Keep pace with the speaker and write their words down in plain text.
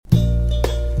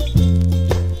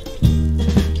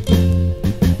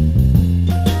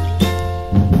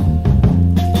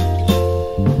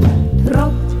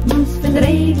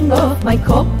mijn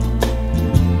kop.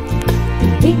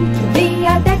 Ik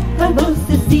via dekker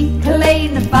moest die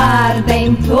kleine paard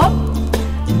een top.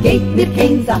 Geef mir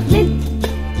geen zacht lid,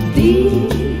 die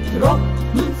drop.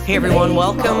 Hey everyone,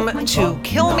 welcome to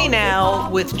Kill Me Now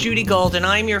with Judy Gold, and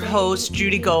I'm your host,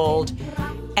 Judy Gold.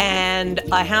 And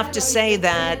I have to say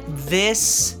that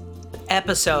this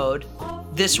episode,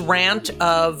 this rant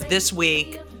of this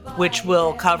week, which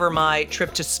will cover my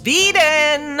trip to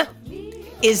Sweden,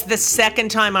 is the second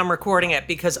time I'm recording it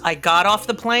because I got off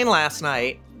the plane last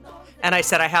night and I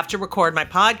said I have to record my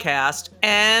podcast,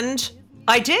 and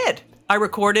I did. I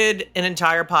recorded an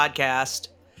entire podcast,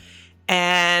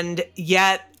 and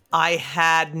yet I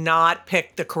had not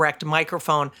picked the correct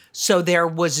microphone, so there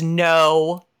was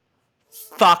no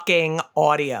fucking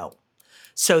audio.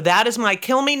 So that is my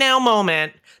Kill Me Now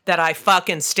moment, that I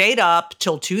fucking stayed up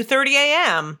till 2:30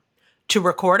 a.m. to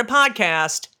record a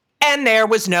podcast, and there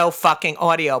was no fucking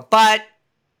audio. But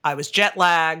I was jet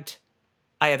lagged.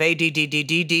 I have ADD.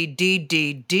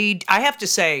 I have to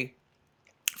say,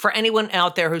 for anyone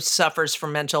out there who suffers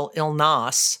from mental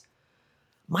illness,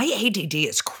 my ADD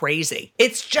is crazy.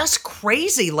 It's just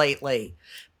crazy lately.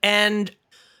 And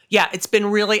yeah, it's been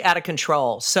really out of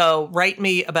control. So write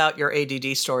me about your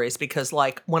ADD stories, because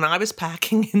like when I was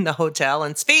packing in the hotel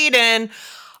in Sweden,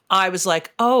 I was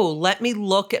like, oh, let me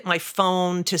look at my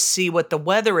phone to see what the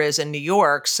weather is in New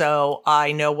York so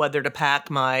I know whether to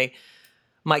pack my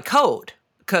coat.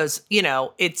 Because, you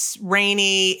know, it's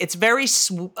rainy. It's very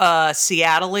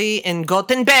Seattle-y in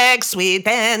Gothenburg,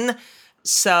 Sweden.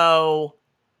 So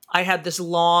I have this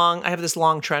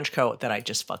long trench coat that I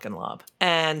just fucking love.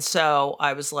 And so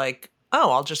I was like,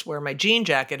 oh, I'll just wear my jean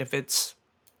jacket if it's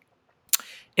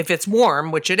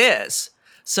warm, which it is.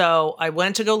 So I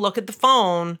went to go look at the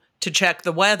phone to check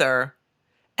the weather,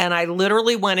 and I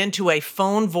literally went into a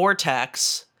phone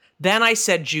vortex. Then I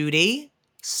said, Judy,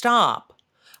 stop.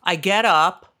 I get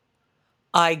up,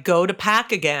 I go to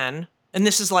pack again, and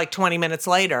this is like 20 minutes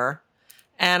later,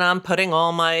 and I'm putting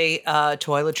all my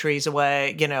toiletries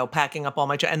away, you know, packing up all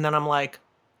my, and then I'm like,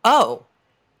 oh,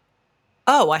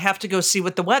 I have to go see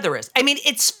what the weather is. I mean,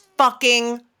 it's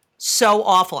fucking so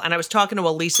awful. And I was talking to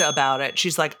Elisa about it.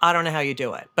 She's like, I don't know how you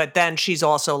do it. But then she's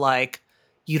also like,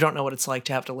 you don't know what it's like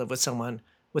to have to live with someone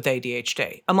with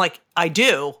ADHD. I'm like, I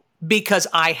do, because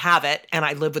I have it and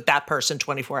I live with that person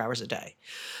 24 hours a day.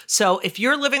 So if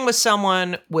you're living with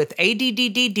someone with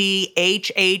ADDDD,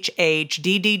 HHH,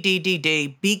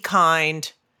 DDDDD, be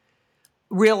kind,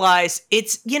 realize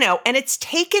it's, you know, and it's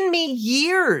taken me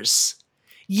years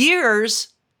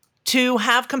to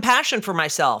have compassion for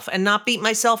myself and not beat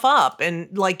myself up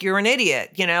and like, you're an idiot.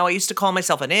 You know, I used to call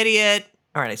myself an idiot.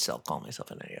 All right, I still call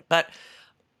myself an idiot, but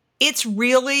it's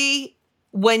really,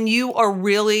 when you are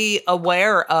really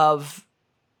aware of,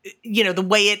 you know, the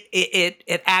way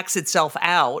it acts itself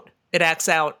out, it acts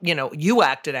out, you know, you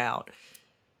act it out.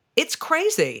 It's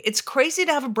crazy. It's crazy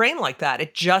to have a brain like that.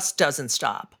 It just doesn't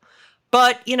stop.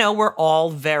 But, you know, we're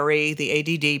all the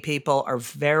ADD people are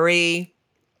very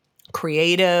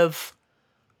creative.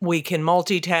 We can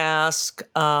multitask.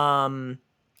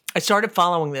 I started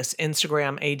following this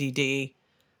Instagram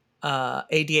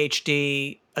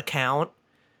ADHD account,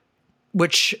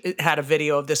 which had a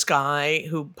video of this guy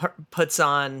who gets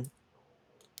home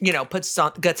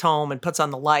and puts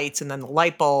on the lights, and then the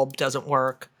light bulb doesn't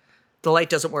work. The light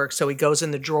doesn't work, so he goes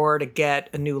in the drawer to get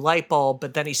a new light bulb,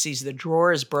 but then he sees the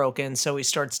drawer is broken, so he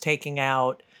starts taking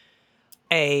out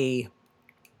a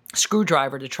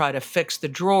screwdriver to try to fix the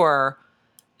drawer,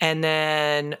 and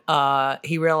then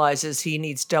he realizes he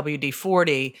needs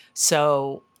WD-40,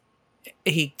 so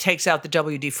he takes out the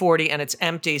WD-40 and it's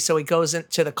empty, so he goes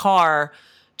into the car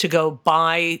to go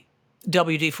buy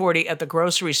WD-40 at the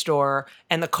grocery store,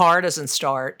 and the car doesn't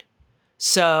start.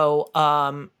 So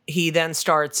he then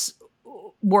starts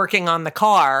working on the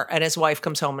car, and his wife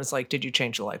comes home and is like, did you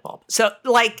change the light bulb? So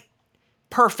like,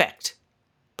 perfect.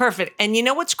 And you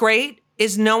know what's great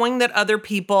is knowing that other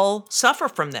people suffer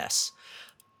from this.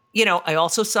 You know, I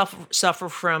also suffer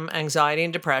from anxiety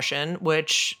and depression,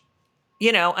 which,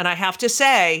 you know, and I have to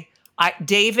say,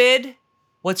 David,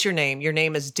 what's your name? Your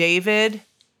name is David.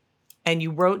 And you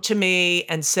wrote to me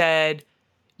and said,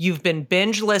 you've been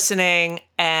binge listening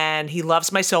and he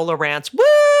loves my solo rants.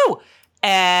 Woo!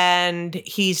 And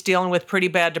he's dealing with pretty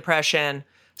bad depression.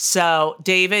 So,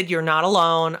 David, you're not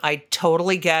alone. I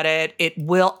totally get it.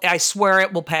 I swear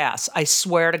it will pass. I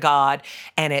swear to God.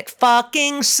 And it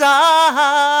fucking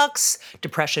sucks.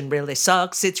 Depression really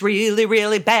sucks. It's really,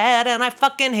 really bad. And I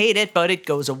fucking hate it, but it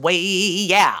goes away.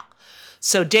 Yeah.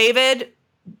 So, David,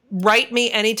 write me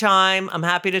anytime. I'm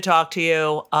happy to talk to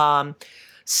you.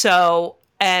 So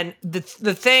And the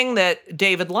thing that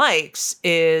David likes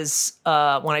is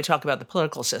when I talk about the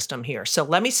political system here. So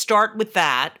let me start with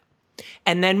that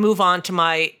and then move on to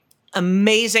my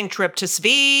amazing trip to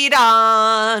Sweden.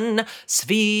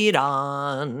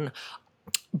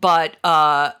 But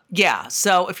yeah,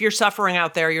 so if you're suffering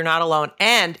out there, you're not alone.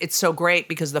 And it's so great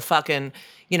because the fucking,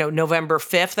 November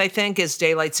 5th, I think, is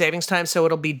daylight savings time. So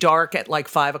it'll be dark at like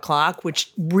 5 o'clock,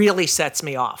 which really sets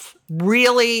me off.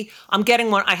 Really, I'm getting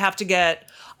one. I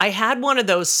had one of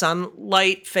those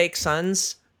sunlight, fake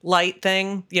suns light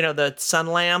thing, the sun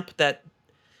lamp that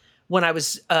when I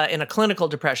was in a clinical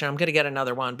depression. I'm going to get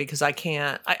another one because I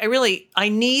can't, I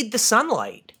need the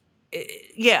sunlight.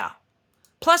 Yeah.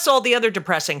 Plus all the other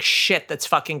depressing shit that's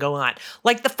fucking going on.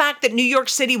 Like the fact that New York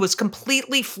City was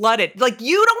completely flooded. Like,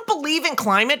 you don't believe in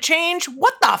climate change?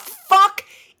 What the fuck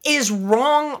is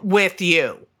wrong with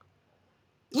you?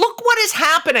 Look what is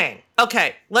happening.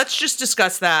 Okay, let's just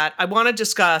discuss that. I want to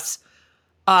discuss,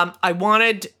 I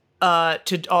wanted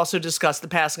to also discuss the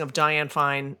passing of Dianne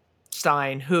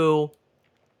Feinstein, who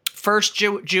first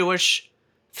Jewish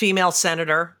female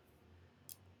senator,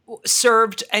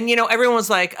 served, and everyone was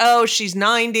like, oh, she's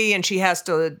 90 and she has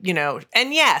to,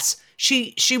 and yes,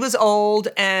 she was old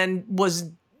and was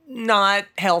not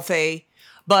healthy,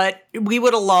 but we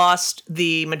would have lost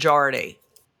the majority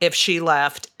if she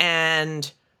left. And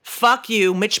fuck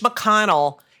you, Mitch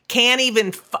McConnell can't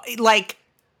even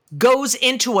goes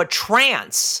into a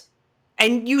trance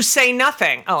and you say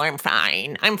nothing. Oh, I'm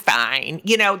fine.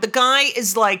 The guy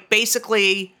is like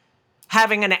basically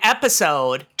having an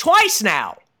episode twice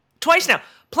now.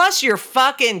 Plus, your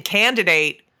fucking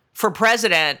candidate for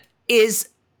president is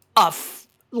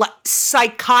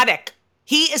psychotic.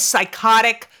 He is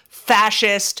psychotic,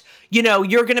 fascist.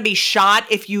 You're going to be shot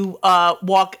if you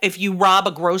if you rob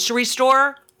a grocery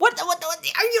store. What are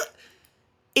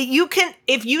you?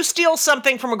 If you steal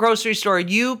something from a grocery store,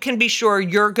 you can be sure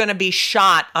you're going to be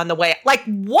shot on the way. Like,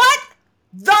 what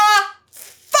the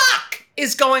fuck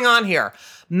is going on here?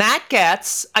 Matt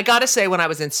Gaetz, I gotta say, when I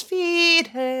was in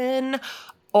Sweden,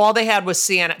 all they had was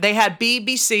CNN. They had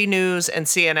BBC News and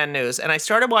CNN News. And I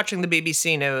started watching the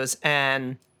BBC News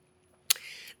and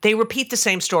they repeat the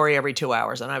same story every 2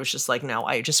 hours. And I was just like, no,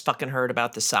 I just fucking heard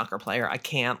about this soccer player. I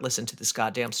can't listen to this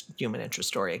goddamn human interest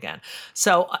story again.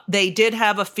 So they did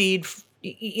have a feed,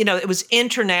 it was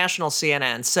international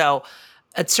CNN. So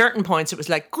at certain points, it was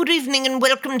like, good evening and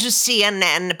welcome to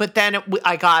CNN. But then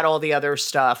I got all the other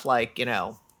stuff like,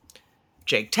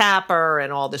 Jake Tapper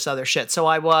and all this other shit. So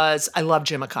I love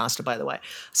Jim Acosta, by the way.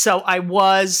 So I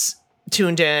was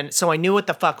tuned in. So I knew what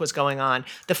the fuck was going on.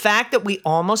 The fact that we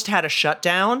almost had a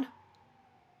shutdown,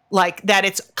 like that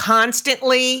it's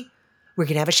constantly, we're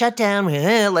going to have a shutdown.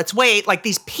 Let's wait. Like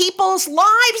these people's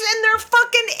lives and their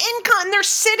fucking income. They're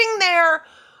sitting there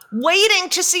waiting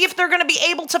to see if they're going to be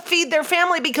able to feed their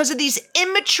family because of these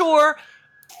immature,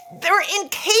 they're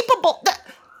incapable.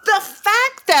 The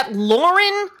fact that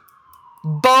Lauren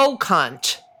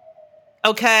Bocunt,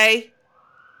 okay,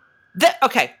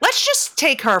 let's just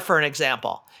take her for an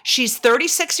example. She's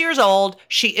 36 years old.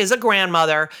 She is a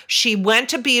grandmother. She went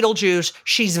to Beetlejuice.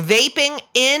 She's vaping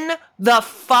in the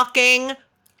fucking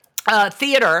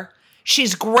theater.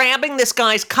 She's grabbing this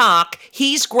guy's cock.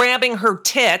 He's grabbing her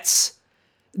tits.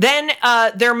 Then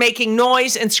they're making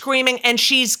noise and screaming, and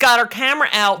she's got her camera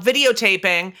out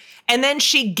videotaping, and then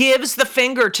she gives the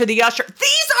finger to the usher.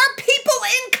 These are people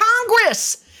in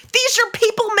Congress. These are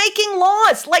people making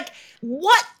laws. Like,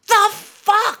 what the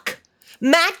fuck?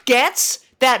 Matt Gaetz,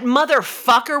 that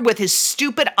motherfucker with his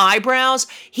stupid eyebrows,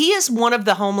 he is one of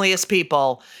the homeliest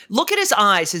people. Look at his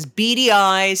eyes, his beady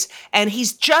eyes, and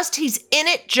he's in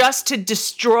it just to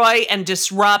destroy and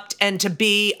disrupt and to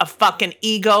be a fucking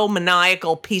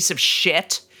egomaniacal piece of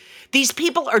shit. These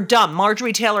people are dumb.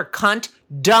 Marjorie Taylor cunt,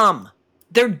 dumb.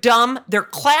 They're dumb. They're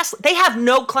class. They have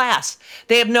no class.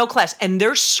 And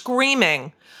they're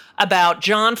screaming about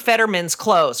John Fetterman's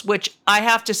clothes, which I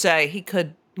have to say he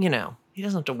could, he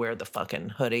doesn't have to wear the fucking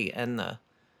hoodie and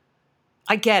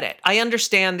I get it. I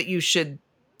understand that you should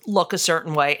look a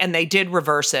certain way, and they did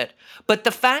reverse it. But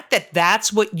the fact that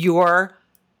that's what you're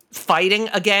fighting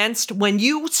against when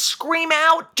you scream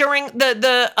out during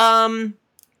the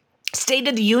State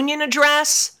of the Union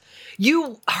address,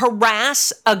 you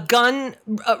harass a gun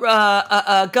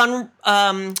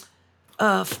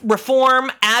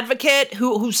reform advocate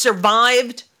who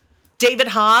survived. David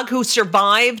Hogg, who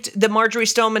survived the Marjorie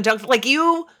Stoneman Douglas,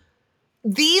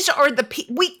 these are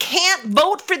we can't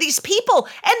vote for these people.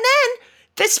 And then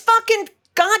this fucking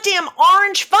goddamn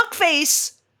orange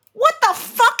fuckface, what the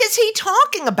fuck is he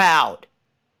talking about?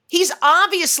 He's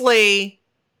obviously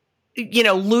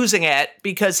losing it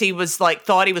because he was like,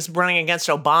 thought he was running against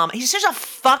Obama. He's such a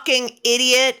fucking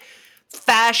idiot,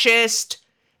 fascist.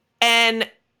 And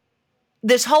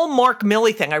this whole Mark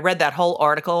Milley thing, I read that whole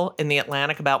article in The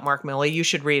Atlantic about Mark Milley. You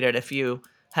should read it if you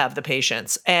have the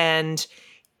patience. And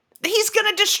he's going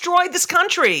to destroy this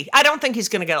country. I don't think he's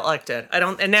going to get elected.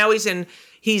 And now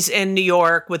he's in New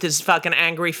York with his fucking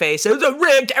angry face. It was a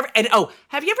rigged. And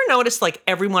have you ever noticed like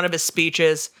every one of his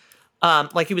speeches,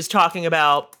 like he was talking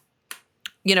about,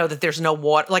 that there's no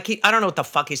water. Like I don't know what the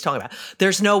fuck he's talking about.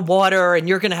 There's no water and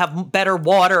you're going to have better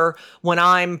water when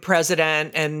I'm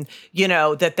president. And,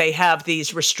 that they have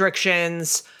these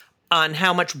restrictions on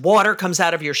how much water comes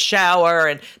out of your shower.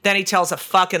 And then he tells a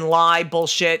fucking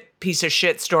bullshit piece of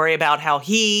shit story about how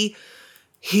he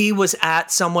was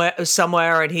at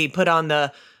somewhere and he put on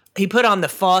the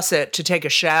faucet to take a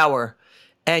shower.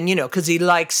 And, because he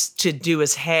likes to do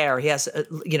his hair. He has,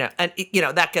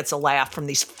 that gets a laugh from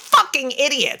these fucking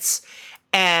idiots.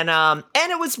 And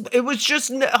it was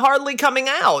just hardly coming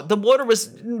out. The water was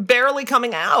barely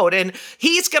coming out. And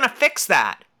he's going to fix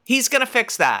that.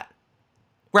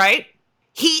 Right?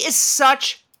 He is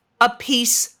such a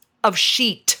piece of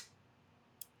shit.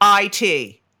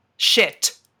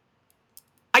 Shit.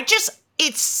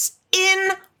 It's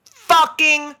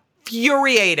fucking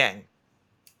infuriating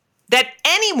that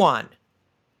anyone,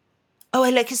 I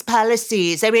like his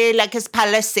policies. I really like his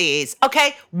policies.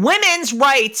 Okay? Women's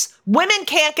rights. Women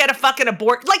can't get a fucking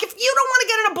abortion. Like, if you don't want to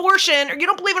get an abortion or you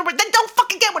don't believe in abortion, then don't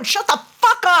fucking get one. Shut the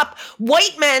fuck up.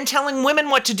 White men telling women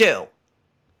what to do.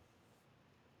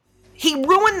 He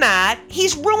ruined that.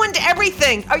 He's ruined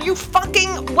everything. Are you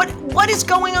fucking, what is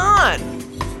going on?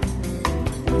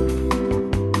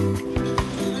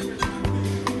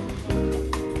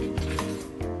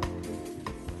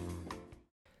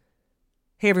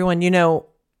 Hey everyone,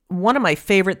 one of my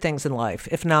favorite things in life,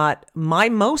 if not my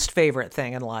most favorite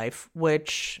thing in life,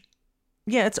 which,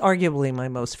 it's arguably my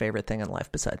most favorite thing in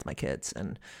life besides my kids,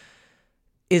 and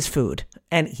is food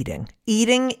and eating.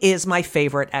 Eating is my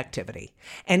favorite activity.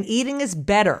 And eating is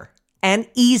better and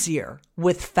easier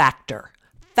with Factor.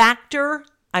 Factor,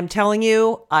 I'm telling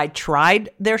you, I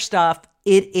tried their stuff.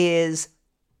 It is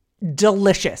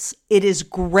delicious. It is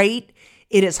great.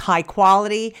 It is high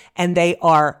quality. And they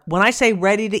are, when I say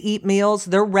ready to eat meals,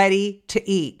 they're ready to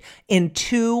eat in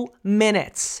 2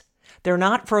 minutes. They're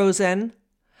not frozen.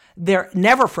 They're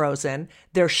never frozen.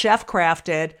 They're chef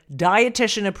crafted,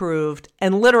 dietitian approved,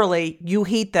 and literally you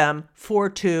heat them for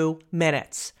 2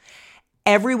 minutes.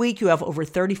 Every week you have over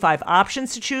 35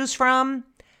 options to choose from.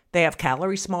 They have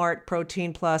Calorie Smart,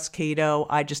 Protein Plus, Keto.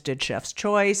 I just did Chef's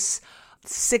Choice.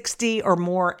 60 or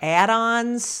more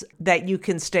add-ons that you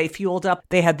can stay fueled up.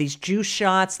 They had these juice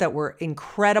shots that were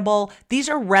incredible. These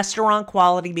are restaurant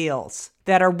quality meals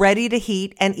that are ready to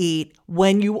heat and eat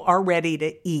when you are ready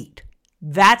to eat.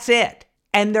 That's it.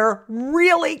 And they're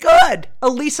really good.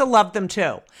 Elisa loved them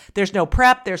too. There's no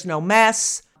prep. There's no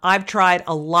mess. I've tried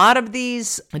a lot of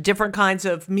these different kinds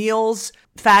of meals.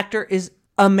 Factor is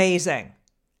amazing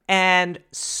and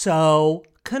so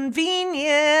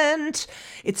convenient.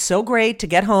 It's so great to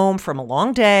get home from a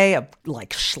long day of like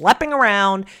schlepping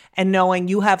around and knowing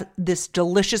you have this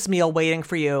delicious meal waiting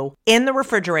for you in the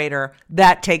refrigerator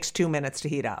that takes 2 minutes to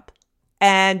heat up.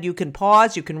 And you can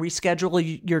pause, you can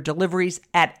reschedule your deliveries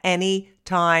at any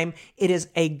time. It is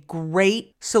a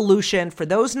great solution for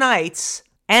those nights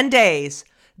and days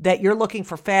that you're looking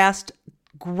for fast,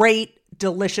 great,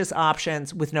 delicious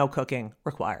options with no cooking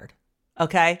required.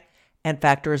 Okay? And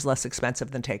Factor is less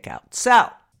expensive than takeout. So,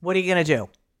 what are you going to do?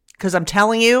 Because I'm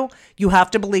telling you, you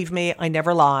have to believe me. I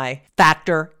never lie.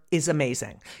 Factor is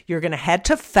amazing. You're going to head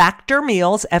to Factor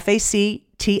Meals,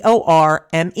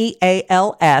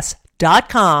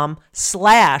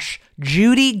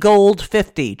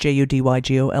 FactorMeals.com/JudyGold50,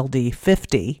 JudyGold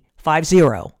 50,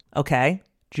 okay?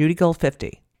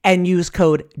 JudyGold50. And use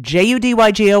code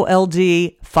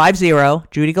JudyGold50,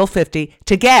 JudyGold50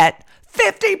 to get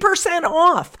 50%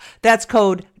 off. That's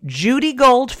code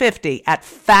JudyGold50 at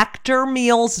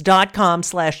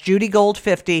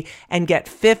factormeals.com/JudyGold50 and get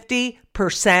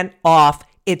 50% off.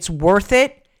 It's worth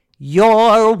it.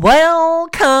 You're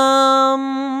welcome.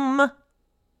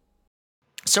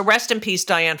 So rest in peace,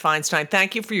 Dianne Feinstein.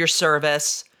 Thank you for your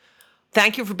service.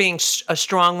 Thank you for being a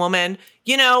strong woman,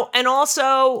 and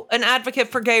also an advocate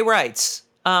for gay rights.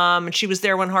 And she was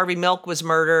there when Harvey Milk was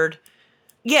murdered.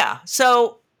 Yeah,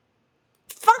 so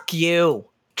fuck you,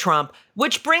 Trump.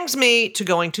 Which brings me to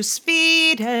going to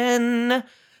Sweden.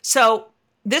 So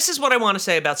this is what I want to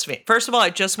say about Sweden. First of all, I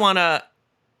just want to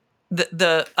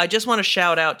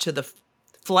shout out to the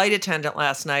flight attendant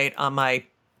last night on my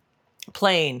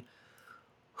plane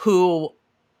who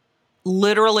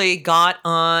literally got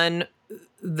on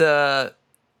the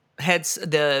heads,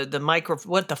 the micro,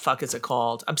 what the fuck is it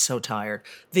called? I'm so tired.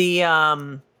 The,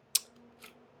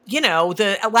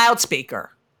 the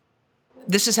loudspeaker.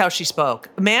 This is how she spoke.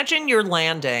 Imagine you're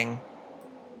landing.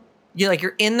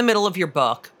 You're in the middle of your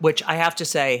book, which I have to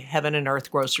say, Heaven and Earth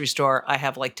Grocery Store, I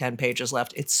have like 10 pages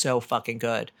left. It's so fucking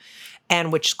good.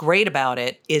 And what's great about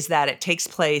it is that it takes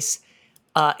place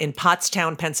in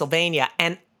Pottstown, Pennsylvania,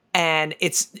 and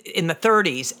it's in the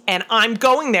 30s. And I'm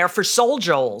going there for Soul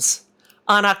Joel's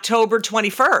on October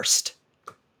 21st.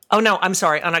 Oh no, I'm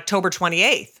sorry, on October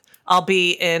 28th. I'll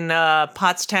be in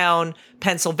Pottstown,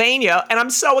 Pennsylvania, and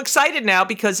I'm so excited now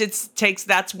because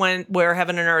that's where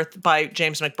Heaven and Earth by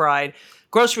James McBride,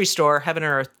 grocery store, Heaven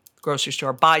and Earth grocery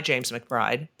store by James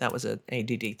McBride. That was an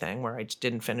ADD thing where I just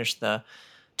didn't finish the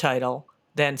title,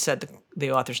 then said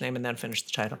the author's name and then finished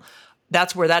the title.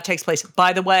 That's where that takes place.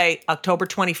 By the way, October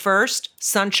 21st,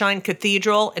 Sunshine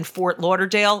Cathedral in Fort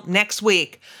Lauderdale. Next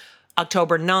week,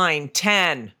 October 9,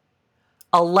 10,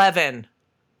 11.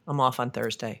 I'm off on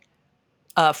Thursday.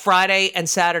 Friday and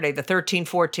Saturday, the 13,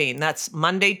 14. That's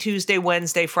Monday, Tuesday,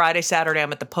 Wednesday, Friday, Saturday.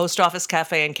 I'm at the Post Office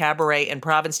Cafe and Cabaret in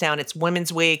Provincetown. It's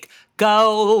Women's Week.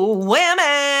 Go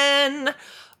women!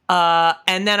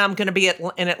 And then I'm going to be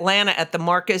in Atlanta at the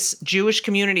Marcus Jewish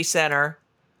Community Center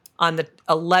on the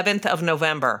 11th of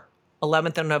November.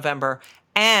 11th of November.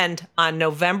 And on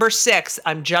November 6th,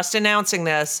 I'm just announcing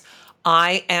this,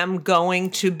 I am going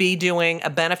to be doing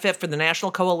a benefit for the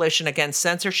National Coalition Against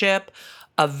Censorship,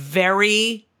 a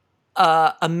very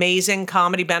amazing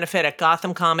comedy benefit at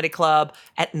Gotham Comedy Club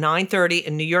at 9:30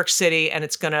 in New York City. And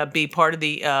it's going to be part of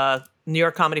the New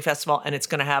York Comedy Festival. And it's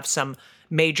going to have some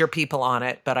major people on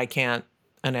it, but I can't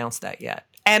announce that yet.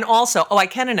 And also, I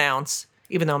can announce,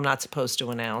 even though I'm not supposed to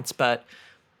announce, but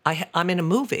I'm in a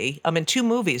movie. I'm in 2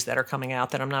 movies that are coming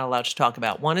out that I'm not allowed to talk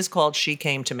about. One is called She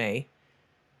Came to Me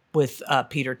with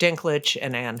Peter Dinklage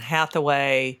and Anne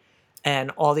Hathaway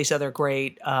and all these other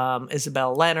great,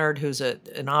 Isabel Leonard, who's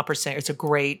an opera singer. It's a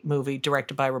great movie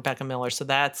directed by Rebecca Miller. So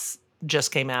that's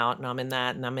just came out, and I'm in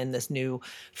that. And I'm in this new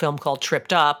film called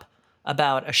Tripped Up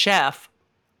about a chef,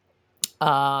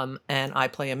 and I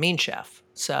play a mean chef.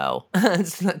 So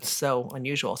that's so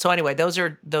unusual. So anyway, those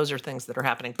are things that are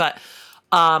happening. But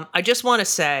I just want to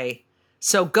say,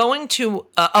 so going to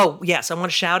yes, I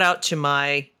want to shout out to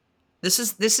my. This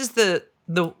is the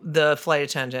flight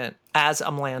attendant as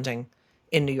I'm landing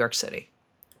in New York City.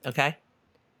 Okay.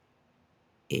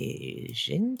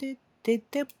 Isn't it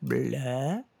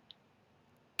bleu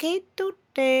que tu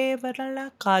te la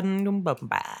canumba?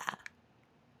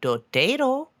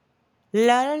 Potato.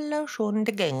 La la schon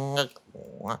de gänge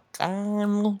la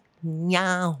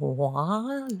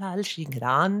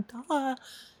shigranta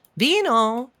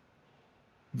vino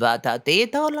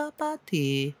vatatito la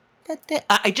pati.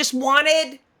 I just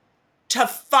wanted to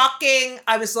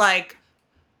I was like,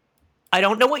 I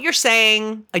don't know what you're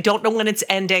saying. I don't know when it's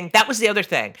ending. That was the other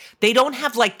thing. They don't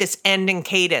have like this ending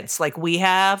cadence like we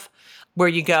have where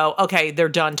you go, okay, they're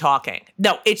done talking.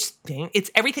 No, it's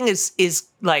everything is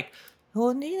like,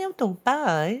 and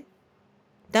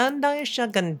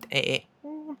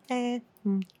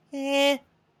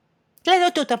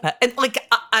like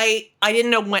I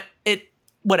didn't know when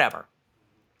whatever.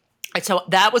 And so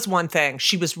that was one thing.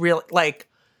 She was real like,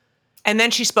 and then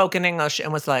she spoke in English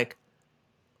and was like,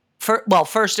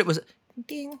 first it was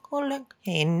Newark,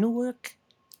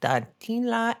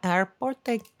 Airport,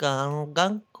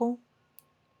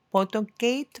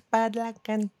 Portogate,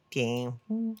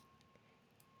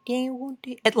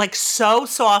 it like so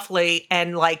softly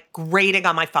and like grating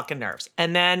on my fucking nerves.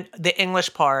 And then the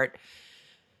English part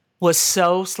was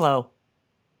so slow.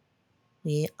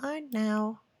 We are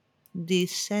now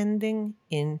descending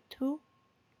into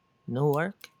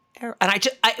Newark. And I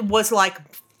was like,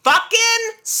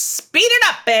 fucking speed it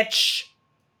up, bitch.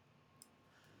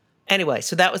 Anyway,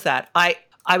 so that was that. I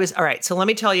was, all right, so let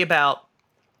me tell you about,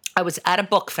 I was at a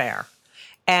book fair,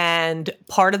 and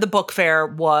part of the book fair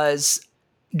was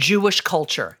Jewish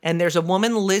culture. And there's a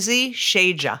woman, Lizzie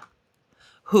Shaja,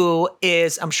 who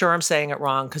is, I'm sure I'm saying it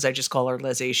wrong because I just call her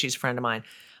Lizzie. She's a friend of mine.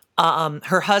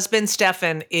 Her husband,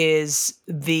 Stefan, is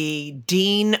the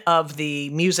dean of the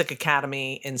Music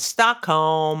Academy in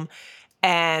Stockholm.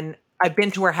 And I've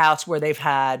been to her house where they've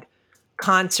had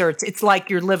concerts. It's like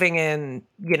you're living in,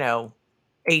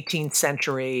 18th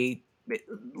century.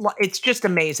 It's just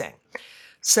amazing.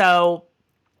 So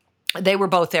they were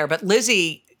both there. But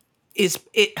Lizzie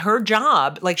her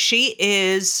job, like she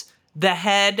is the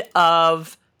head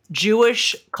of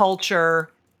Jewish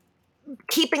culture,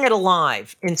 keeping it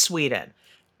alive in Sweden.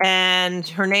 And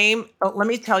her name, let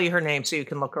me tell you her name so you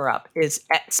can look her up, is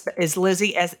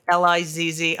Lizzie,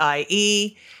 Lizzie,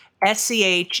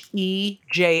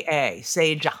 Scheja.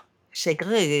 Seja.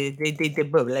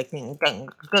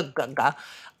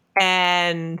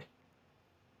 And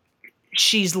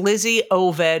she's Lizzie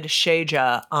Oved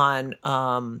Sheja on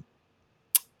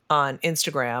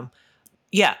Instagram.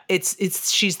 Yeah,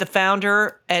 it's she's the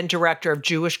founder and director of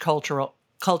Jewish culture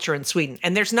in Sweden,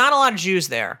 and there's not a lot of Jews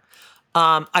there.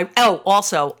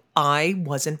 Also, I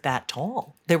wasn't that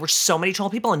tall. There were so many tall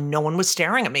people, and no one was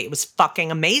staring at me. It was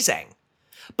fucking amazing.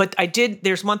 But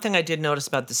there's one thing I did notice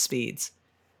about the Swedes.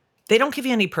 They don't give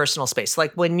you any personal space.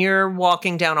 Like when you're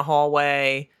walking down a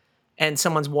hallway and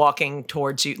someone's walking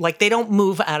towards you, like they don't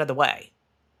move out of the way.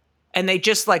 And they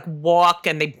just like walk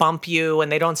and they bump you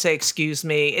and they don't say, excuse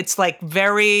me. It's like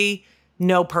very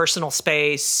no personal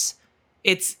space.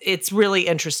 It's really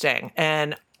interesting.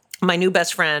 And my new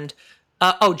best friend,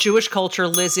 Jewish culture,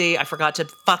 Lizzie, I forgot to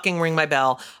fucking ring my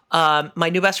bell. My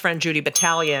new best friend, Judy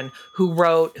Battalion, who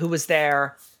was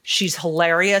there. She's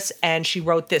hilarious. And she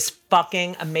wrote this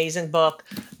fucking amazing book,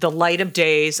 The Light of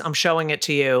Days. I'm showing it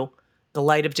to you. The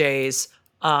Light of Days.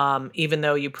 Even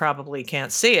though you probably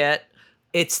can't see it.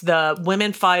 It's the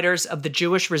women fighters of the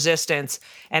Jewish resistance,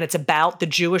 and it's about the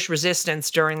Jewish resistance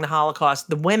during the Holocaust,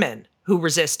 the women who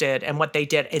resisted and what they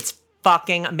did. It's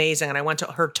fucking amazing. And I went to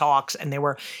her talks, and they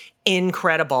were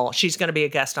incredible. She's going to be a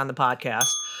guest on the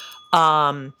podcast.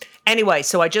 Anyway,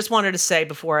 so I just wanted to say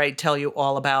before I tell you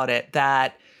all about it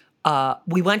that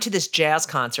we went to this jazz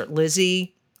concert.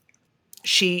 Lizzie,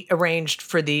 she arranged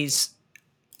for these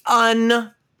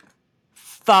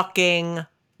unfucking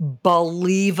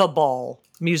believable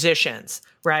musicians,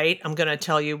 right? I'm going to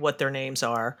tell you what their names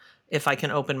are if I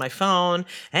can open my phone.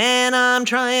 And I'm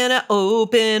trying to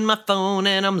open my phone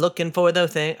and I'm looking for the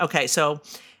thing. Okay, so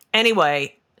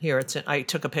anyway, here I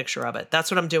took a picture of it. That's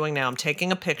what I'm doing now. I'm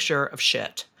taking a picture of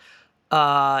shit.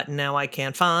 Now I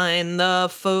can't find the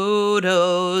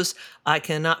photos. I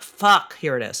cannot. Fuck.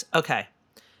 Here it is. Okay.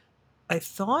 I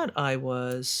thought I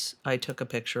took a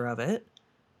picture of it.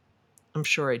 I'm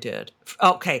sure I did.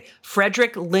 Okay,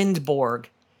 Frederick Lindborg.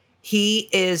 He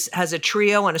has a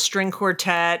trio and a string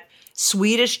quartet,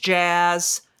 Swedish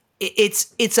jazz.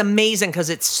 It's amazing because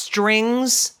it's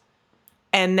strings,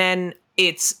 and then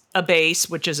it's a bass,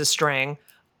 which is a string,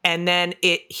 and then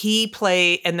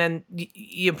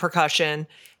percussion,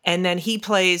 and then he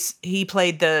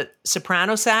played the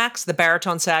soprano sax, the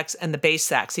baritone sax, and the bass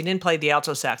sax. He didn't play the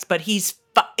alto sax, but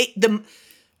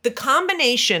the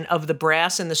combination of the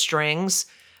brass and the strings,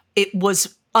 it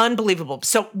was unbelievable.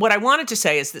 So what I wanted to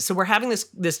say is that, so we're having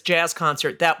this jazz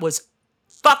concert that was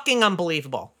fucking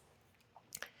unbelievable.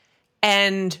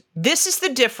 And this is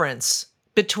the difference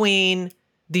between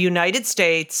the United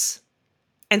States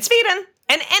and Sweden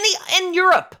and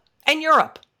Europe,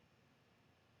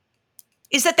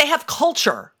 is that they have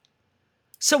culture.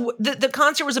 So the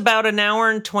concert was about an hour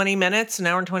and 20 minutes, an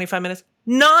hour and 25 minutes.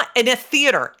 Not in a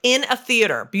theater,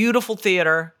 beautiful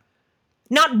theater.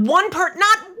 Not one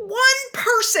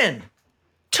person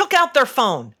took out their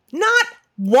phone. Not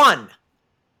one.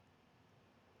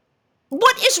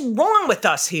 What is wrong with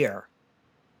us here?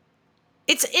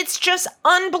 It's just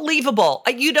unbelievable.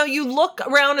 You look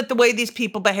around at the way these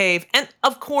people behave, and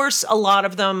of course, a lot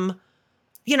of them,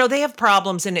 they have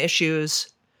problems and issues,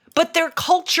 but they're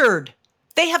cultured.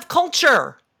 They have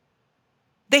culture.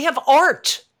 They have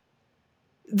art.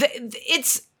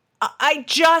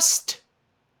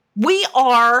 We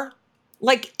are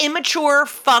like immature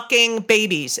fucking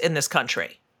babies in this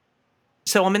country.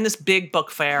 So I'm in this big book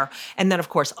fair. And then, of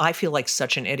course, I feel like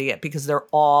such an idiot because they're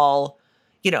all,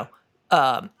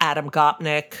 Adam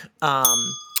Gopnik,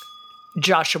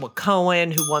 Joshua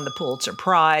Cohen, who won the Pulitzer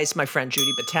Prize, my friend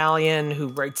Judy Battalion, who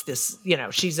writes this,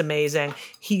 she's amazing.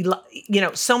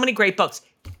 So many great books.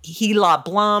 Hila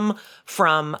Blum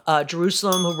from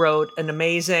Jerusalem, who wrote an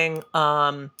amazing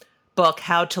book,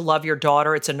 How to Love Your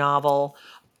Daughter. It's a novel.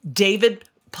 David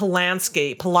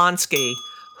Polanski,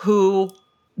 who,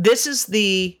 this is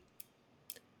the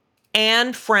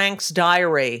Anne Frank's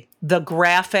Diary, the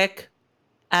graphic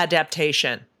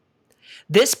adaptation.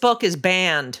 This book is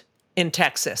banned in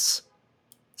Texas.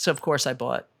 So, of course, I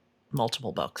bought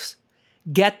multiple books.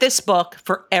 Get this book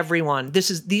for everyone.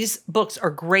 These books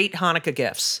are great Hanukkah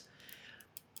gifts.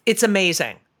 It's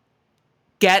amazing.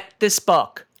 Get this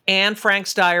book, Anne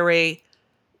Frank's Diary.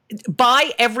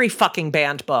 Buy every fucking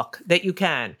banned book that you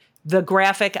can. The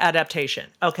graphic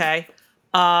adaptation, okay?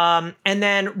 And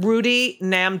then Rudy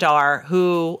Namdar,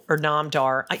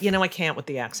 Namdar, I can't with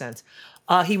the accents.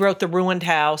 He wrote The Ruined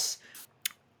House.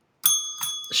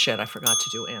 Shit, I forgot to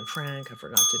do Anne Frank. I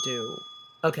forgot to do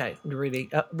Okay, Ruby,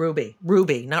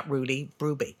 not Rudy,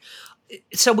 Ruby.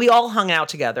 So we all hung out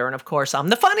together, and of course I'm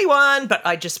the funny one, but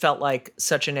I just felt like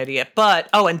such an idiot. But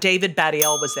and David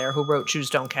Battiel was there, who wrote Jews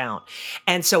Don't Count.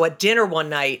 And so at dinner one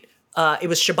night, it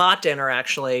was Shabbat dinner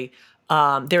actually.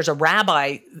 There's a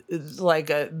rabbi, like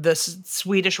the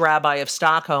Swedish rabbi of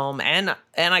Stockholm, and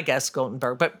I guess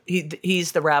Gothenburg, but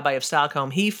he's the rabbi of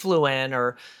Stockholm. He flew in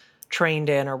or trained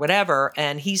in or whatever,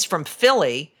 and he's from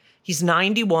Philly. He's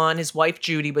 91. His wife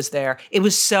Judy was there. It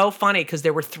was so funny because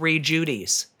there were 3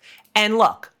 Judys. And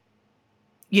look,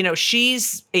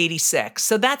 she's 86,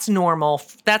 so that's normal.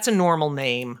 That's a normal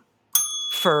name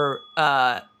for,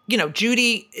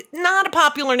 Judy, not a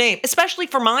popular name, especially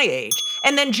for my age.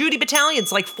 And then Judy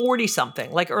Battalion's like 40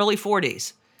 something, like early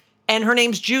 40s. And her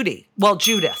name's Judy. Well,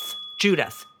 Judith.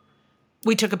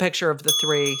 We took a picture of the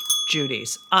 3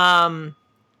 Judys.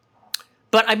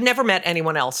 But I've never met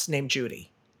anyone else named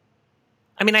Judy.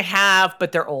 I mean, I have,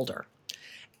 but they're older.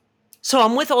 So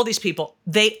I'm with all these people.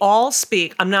 They all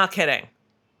speak, I'm not kidding.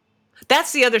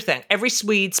 That's the other thing. Every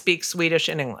Swede speaks Swedish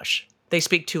and English. They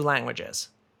speak 2 languages.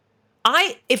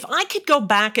 If I could go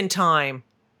back in time,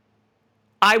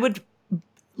 I would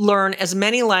learn as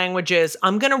many languages.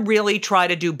 I'm going to really try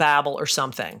to do Babbel or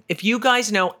something. If you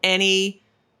guys know the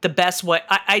best way,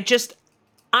 I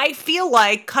feel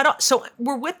like so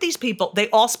we're with these people. They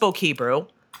all spoke Hebrew.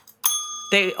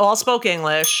 They all spoke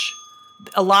English.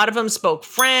 A lot of them spoke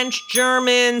French,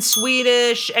 German,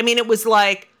 Swedish. I mean, it was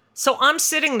like, so I'm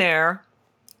sitting there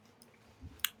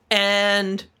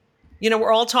and,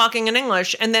 we're all talking in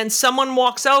English, and then someone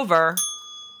walks over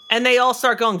and they all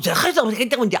start going, I'm like,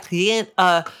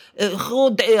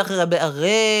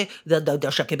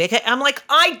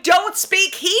 I don't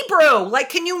speak Hebrew. Like,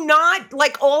 can you not,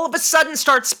 like, all of a sudden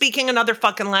start speaking another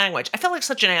fucking language? I feel like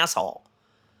such an asshole.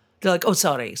 They're like, oh,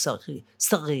 sorry.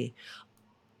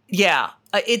 Yeah,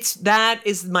 that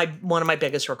is one of my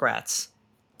biggest regrets.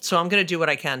 So I'm going to do what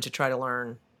I can to try to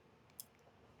learn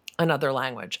another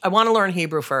language. I want to learn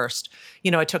Hebrew first.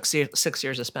 I took 6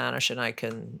 years of Spanish, and I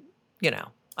can,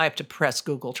 I have to press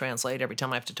Google Translate every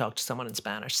time I have to talk to someone in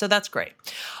Spanish. So that's great.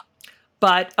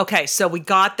 But okay, so we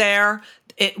got there.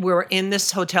 We were in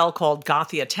this hotel called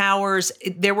Gothia Towers.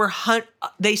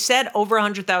 They said over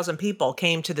 100,000 people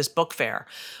came to this book fair.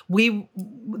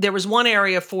 There was one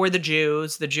area for the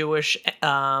Jews, the Jewish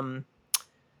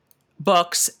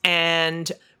books,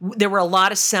 and there were a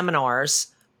lot of seminars.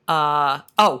 And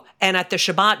at the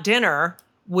Shabbat dinner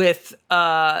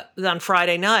on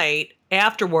Friday night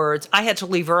afterwards, I had to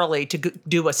leave early to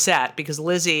do a set because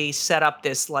Lizzie set up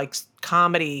this like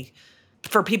comedy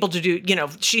for people to do,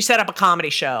 she set up a comedy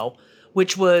show,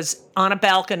 which was on a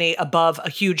balcony above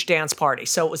a huge dance party.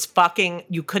 So it was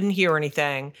you couldn't hear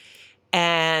anything.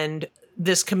 And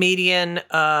this comedian,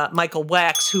 Michael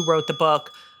Wex, who wrote the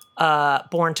book,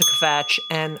 Born to Kvetch,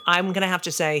 and I'm going to have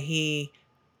to say he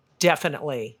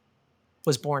definitely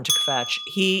was born to kvetch.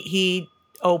 He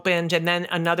opened, and then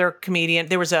another comedian.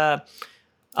 There was a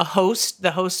host.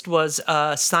 The host was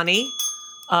Sunny,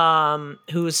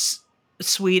 who's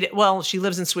Sweden. Well, she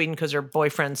lives in Sweden because her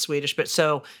boyfriend's Swedish, but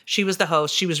so she was the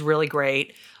host. She was really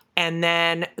great. And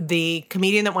then the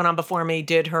comedian that went on before me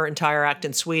did her entire act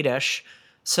in Swedish.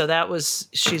 So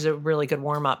she's a really good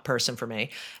warm-up person for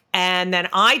me. And then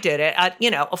I did it.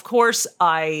 Of course,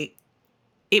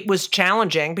 it was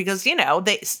challenging because,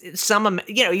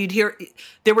 you'd hear,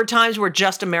 there were times where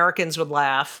just Americans would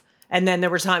laugh. And then there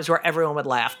were times where everyone would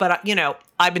laugh. But,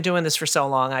 I've been doing this for so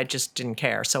long, I just didn't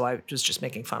care. So I was just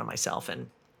making fun of myself. And,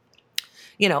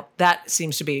 that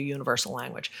seems to be a universal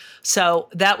language. So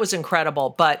that was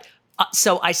incredible. But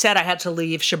so I said I had to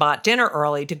leave Shabbat dinner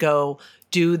early to go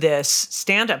do this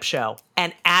stand-up show.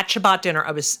 And at Shabbat dinner,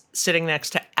 I was sitting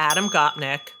next to Adam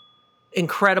Gopnik,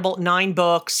 incredible, 9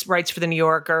 books, writes for the New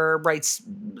Yorker, writes,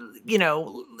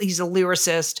 he's a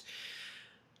lyricist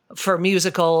for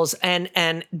musicals, and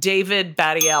David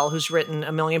Battiel, who's written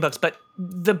a million books. But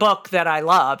the book that I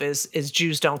love is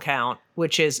Jews Don't Count,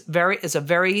 which is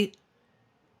an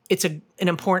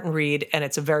important read, and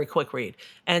it's a very quick read.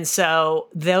 And so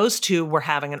those two were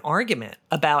having an argument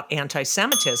about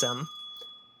anti-Semitism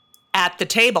at the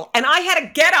table. And I had to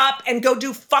get up and go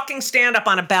do fucking stand-up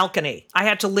on a balcony. I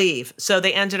had to leave. So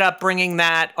they ended up bringing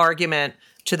that argument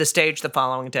to the stage the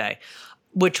following day,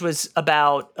 which was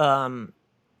about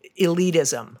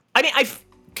elitism. I mean,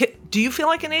 do you feel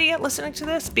like an idiot listening to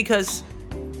this? Because,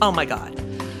 oh my God.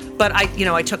 But I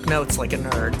took notes like a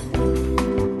nerd.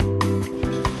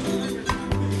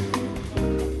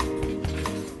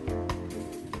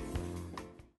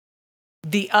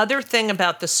 The other thing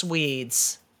about the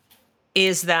Swedes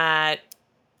is that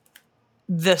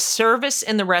the service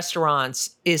in the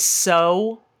restaurants is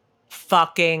so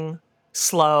fucking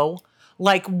slow.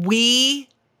 Like, we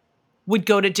would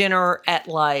go to dinner at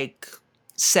like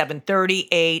 7:30,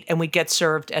 8, and we'd get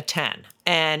served at 10.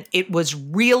 And it was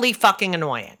really fucking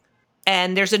annoying.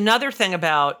 And there's another thing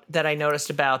that I noticed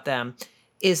about them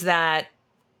is that,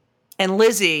 and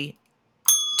Lizzie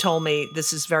told me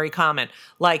this is very common.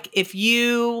 Like, if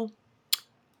you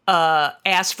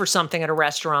ask for something at a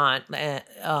restaurant,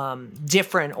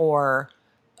 different, or,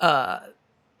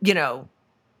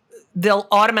 they'll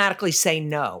automatically say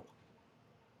no.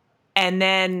 And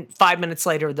then 5 minutes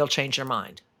later, they'll change their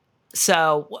mind.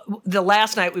 So the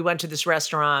last night we went to this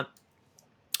restaurant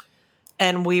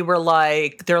and we were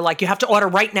like, they're like, you have to order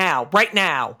right now.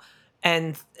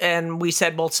 And we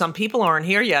said, well, some people aren't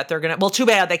here yet. Well, too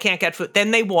bad, they can't get food.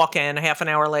 Then they walk in a half an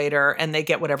hour later and they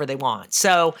get whatever they want.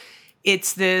 So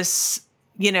it's this,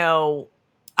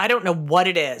 I don't know what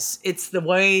it is. It's the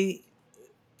way,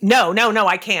 no,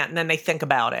 I can't. And then they think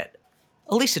about it.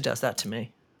 Elisa does that to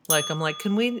me. Like, I'm like,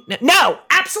 can we? No,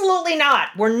 absolutely not.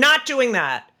 We're not doing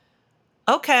that.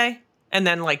 Okay. And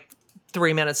then like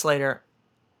 3 minutes later,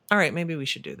 all right, maybe we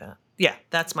should do that. Yeah,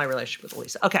 that's my relationship with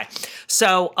Elisa. Okay.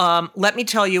 So let me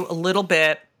tell you a little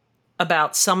bit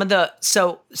about the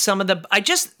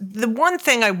one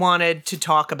thing I wanted to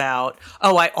talk about.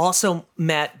 Oh, I also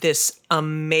met this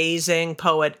amazing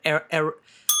poet,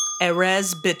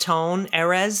 Erez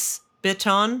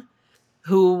Biton,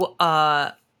 who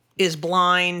is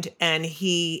blind, and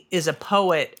he is a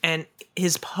poet, and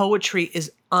his poetry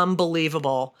is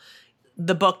unbelievable.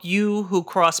 The book You Who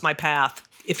Crossed My Path,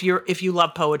 if you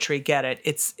love poetry, get it.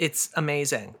 It's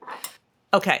amazing.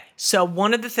 Okay, so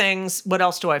one of the things, what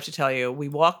else do I have to tell you? We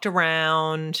walked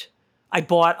around. I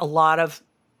bought a lot of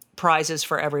prizes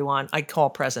for everyone. I call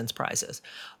presents prizes.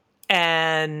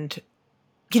 And,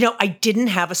 I didn't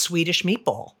have a Swedish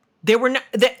meatball. There were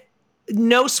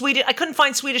no Swedish, I couldn't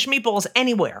find Swedish meatballs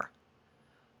anywhere.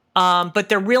 But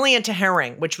they're really into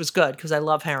herring, which was good because I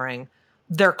love herring.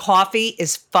 Their coffee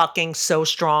is fucking so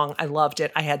strong. I loved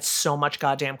it. I had so much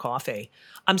goddamn coffee.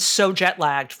 I'm so jet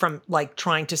lagged from like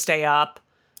trying to stay up.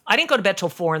 I didn't go to bed till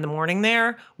 4 a.m.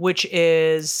 there, which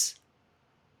is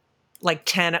like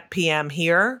 10 p.m.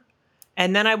 here.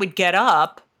 And then I would get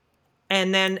up,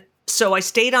 and then, so I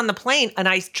stayed on the plane, and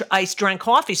I drank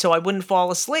coffee so I wouldn't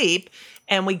fall asleep.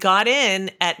 And we got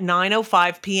in at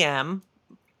 9:05 p.m.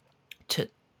 to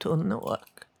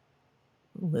Newark.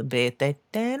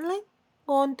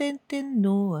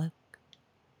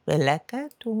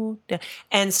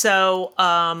 And so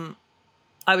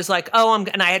I was like,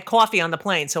 and I had coffee on the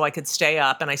plane so I could stay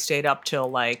up, and I stayed up till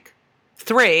like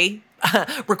 3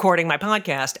 recording my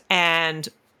podcast, and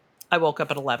I woke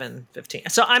up at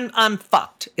 11:15. So I'm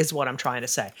fucked is what I'm trying to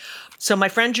say. So my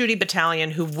friend Judy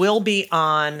Battalion, who will be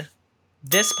on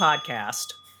this podcast,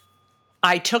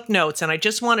 I took notes, and I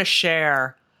just want to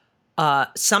share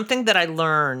something that I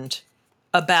learned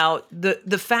about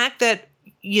the fact that,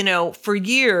 for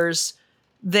years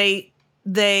they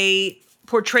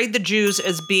portrayed the Jews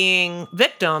as being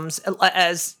victims,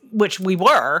 as which we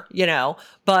were,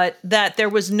 but that there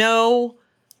was no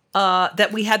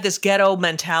that we had this ghetto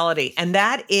mentality, and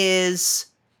that is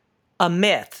a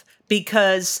myth,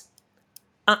 because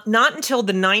not until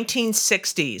the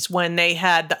 1960s, when they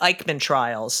had the Eichmann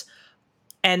trials,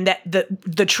 and that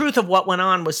the truth of what went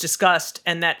on was discussed,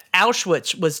 and that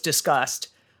Auschwitz was discussed,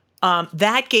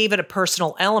 that gave it a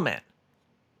personal element.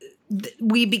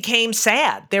 We became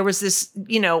sad. There was this,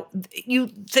 you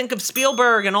think of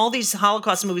Spielberg and all these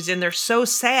Holocaust movies, and they're so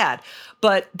sad.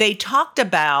 But they talked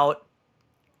about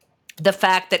the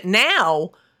fact that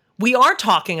now we are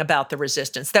talking about the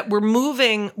resistance, that we're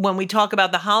moving, when we talk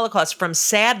about the Holocaust, from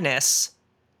sadness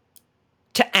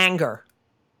to anger.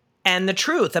 And the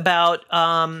truth about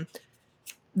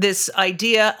this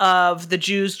idea of the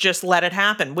Jews just let it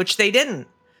happen, which they didn't.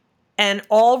 And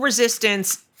all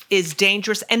resistance is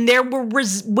dangerous. And there were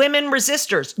women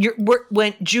resistors.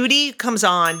 When Judy comes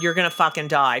on, you're going to fucking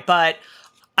die. But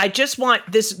I just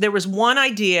want this. There was one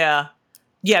idea.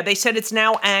 Yeah, they said it's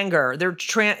now anger.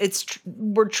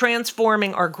 We're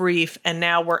transforming our grief, and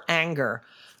now we're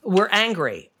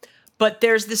angry. But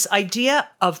there's this idea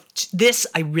of this.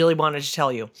 I really wanted to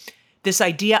tell you this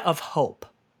idea of hope.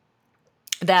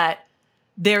 That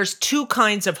there's two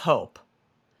kinds of hope.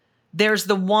 There's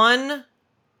the one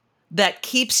that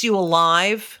keeps you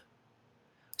alive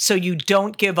so you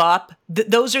don't give up.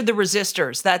 Those are the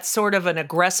resistors. That's sort of an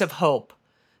aggressive hope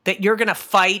that you're going to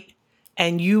fight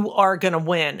and you are going to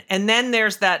win. And then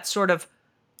there's that sort of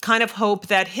kind of hope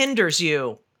that hinders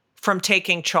you from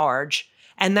taking charge.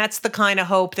 And that's the kind of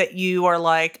hope that you are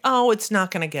like, oh, it's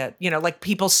not going to get, like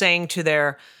people saying to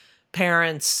their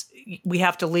parents, we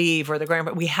have to leave, or the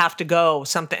grandparents, we have to go,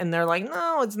 something. And they're like,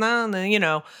 no, it's not,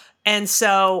 And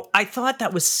so I thought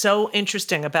that was so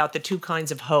interesting about the two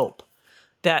kinds of hope,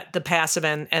 that the passive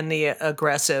and the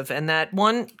aggressive, and that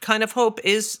one kind of hope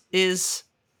is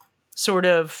sort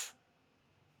of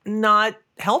not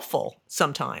helpful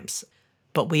sometimes.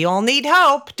 But we all need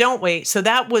hope, don't we? So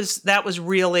that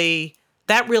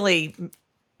really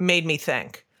made me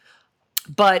think.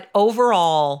 But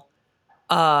overall,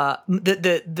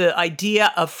 the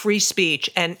idea of free speech,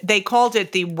 and they called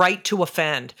it the right to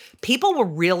offend. People were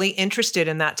really interested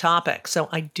in that topic. So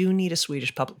I do need a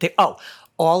Swedish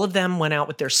all of them went out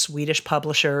with their Swedish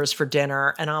publishers for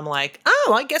dinner, and I'm like,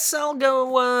 oh, I guess I'll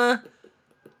go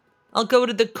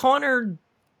to the corner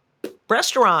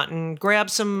restaurant and grab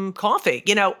some coffee.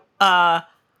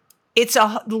 It's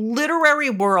a literary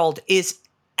world is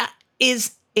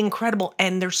incredible,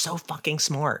 and they're so fucking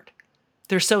smart.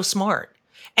 They're so smart.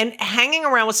 And hanging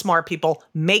around with smart people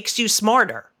makes you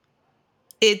smarter.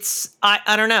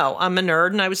 I don't know. I'm a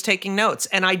nerd and I was taking notes,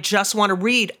 and I just want to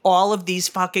read all of these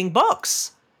fucking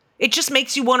books. It just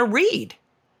makes you want to read.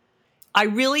 I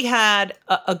really had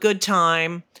a good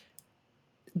time.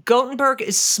 Gothenburg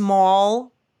is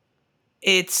small.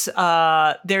 It's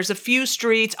there's a few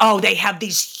streets. Oh, they have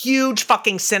these huge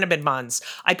fucking cinnamon buns.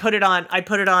 I put it on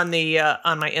the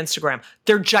on my Instagram.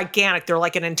 They're gigantic. They're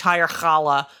like an entire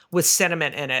challah with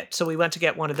cinnamon in it. So we went to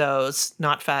get one of those,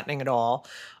 not fattening at all.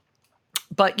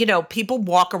 But people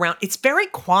walk around. It's very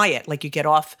quiet. Like you get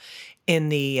off in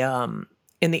the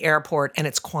airport, and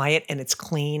it's quiet and it's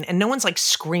clean, and no one's like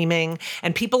screaming,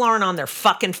 and people aren't on their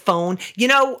fucking phone.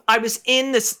 I was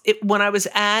in when I was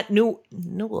at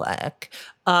Newlack,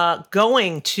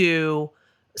 going to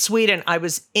Sweden. I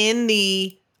was in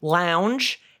the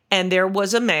lounge, and there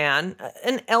was a man,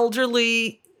 an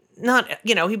elderly, not,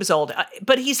 he was old,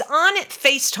 but he's on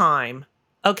FaceTime.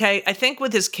 Okay. I think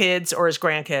with his kids or his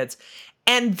grandkids,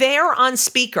 and they're on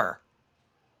speaker.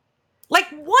 Like,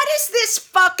 what is this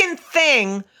fucking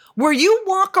thing where you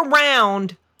walk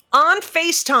around on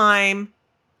FaceTime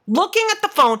looking at the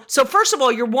phone? So first of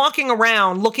all, you're walking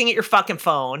around looking at your fucking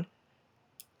phone,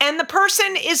 and the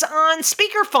person is on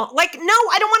speakerphone. Like, no,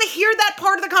 I don't want to hear that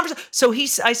part of the conversation. So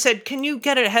I said, can you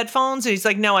get headphones? And he's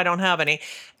like, no, I don't have any.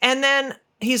 And then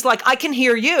he's like, I can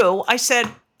hear you. I said,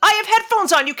 I have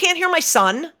headphones on. You can't hear my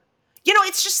son.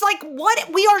 It's just like,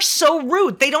 what? We are so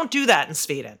rude. They don't do that in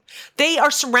Sweden. They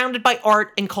are surrounded by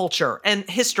art and culture and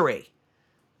history.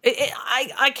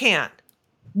 I can't.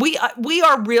 We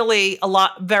are really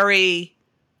very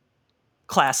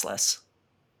classless.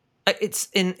 It's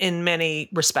in many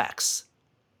respects.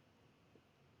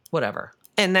 Whatever.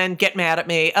 And then get mad at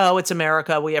me. Oh, it's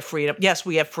America. We have freedom. Yes,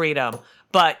 we have freedom.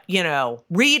 But,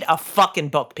 read a fucking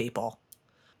book, people.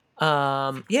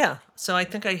 Yeah, so I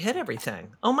think I hit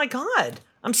everything. Oh my God.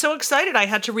 I'm so excited. I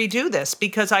had to redo this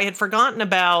because I had forgotten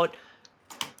about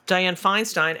Dianne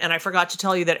Feinstein, and I forgot to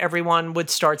tell you that everyone would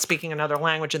start speaking another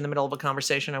language in the middle of a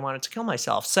conversation. I wanted to kill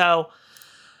myself. So,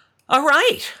 all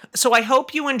right. So I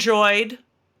hope you enjoyed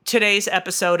today's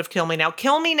episode of Kill Me Now.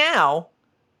 Kill Me Now,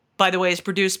 by the way, is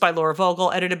produced by Laura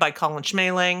Vogel, edited by Colin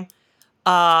Schmaling,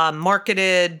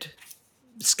 marketed,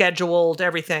 scheduled,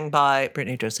 everything by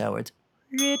Brittany Joe Sowards.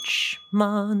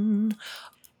 Richmond.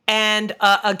 And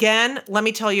again, let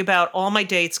me tell you about all my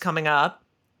dates coming up.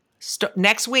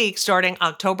 Next week, starting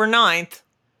October 9th,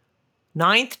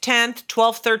 9th, 10th,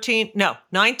 12th, 13th, no,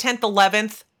 9th, 10th,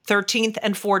 11th, 13th,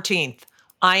 and 14th.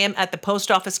 I am at the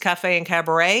Post Office Cafe and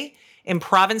Cabaret in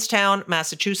Provincetown,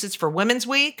 Massachusetts for Women's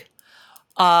Week.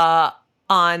 On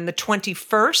the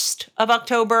 21st of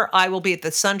October, I will be at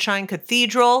the Sunshine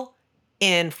Cathedral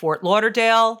in Fort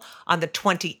Lauderdale. On the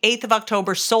 28th of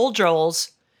October, Soul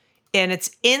Joel's, and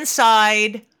it's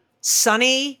inside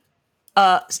Sunnybrook,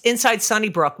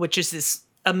 which is this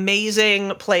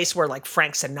amazing place where like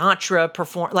Frank Sinatra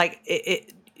performed, like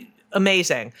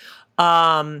amazing.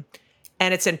 And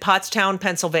it's in Pottstown,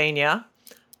 Pennsylvania.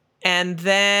 And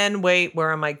then,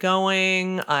 where am I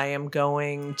going? I am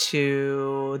going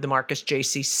to the Marcus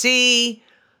JCC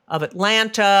of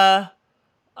Atlanta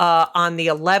on the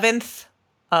 11th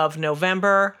of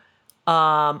November.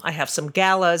 I have some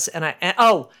galas,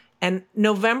 and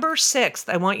November 6th,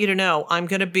 I want you to know, I'm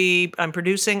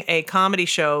producing a comedy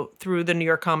show through the New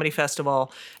York Comedy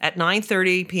Festival at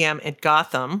 9:30 p.m. at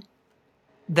Gotham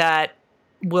that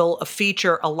will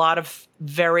feature a lot of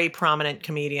very prominent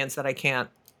comedians that I can't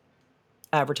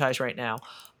advertise right now,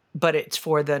 but it's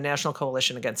for the National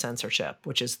Coalition Against Censorship,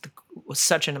 which is was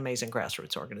such an amazing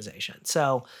grassroots organization.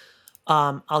 So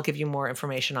I'll give you more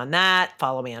information on that.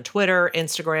 Follow me on Twitter,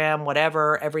 Instagram,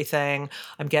 whatever, everything.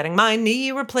 I'm getting my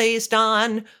knee replaced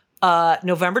on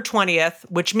November 20th,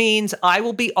 which means I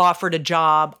will be offered a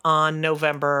job on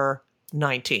November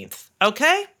 19th.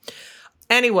 Okay?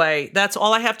 Anyway, that's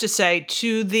all I have to say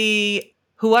to the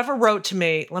whoever wrote to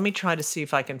me. Let me try to see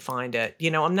if I can find it.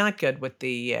 I'm not good with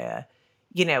the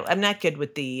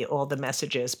all the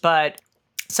messages, but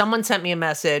someone sent me a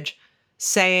message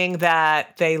saying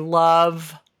that they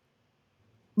love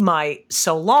my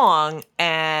So Long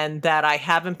and that I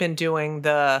haven't been doing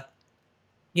the,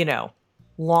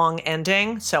 long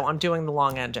ending. So I'm doing the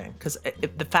long ending because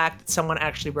the fact that someone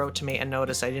actually wrote to me and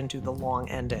noticed I didn't do the long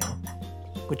ending,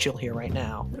 which you'll hear right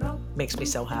now, makes me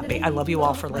so happy. I love you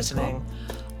all for listening.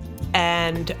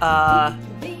 And, I'll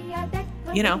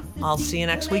see you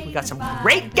next week. We got some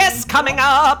great guests coming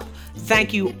up.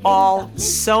 Thank you all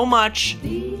so much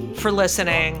for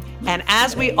listening. And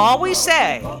as we always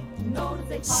say,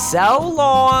 so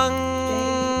long.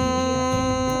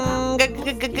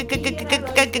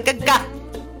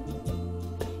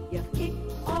 Je kijkt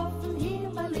op een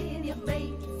hemel in je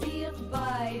weet, zie je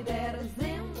bij der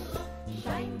zin,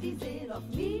 schijnt die zin of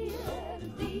niet.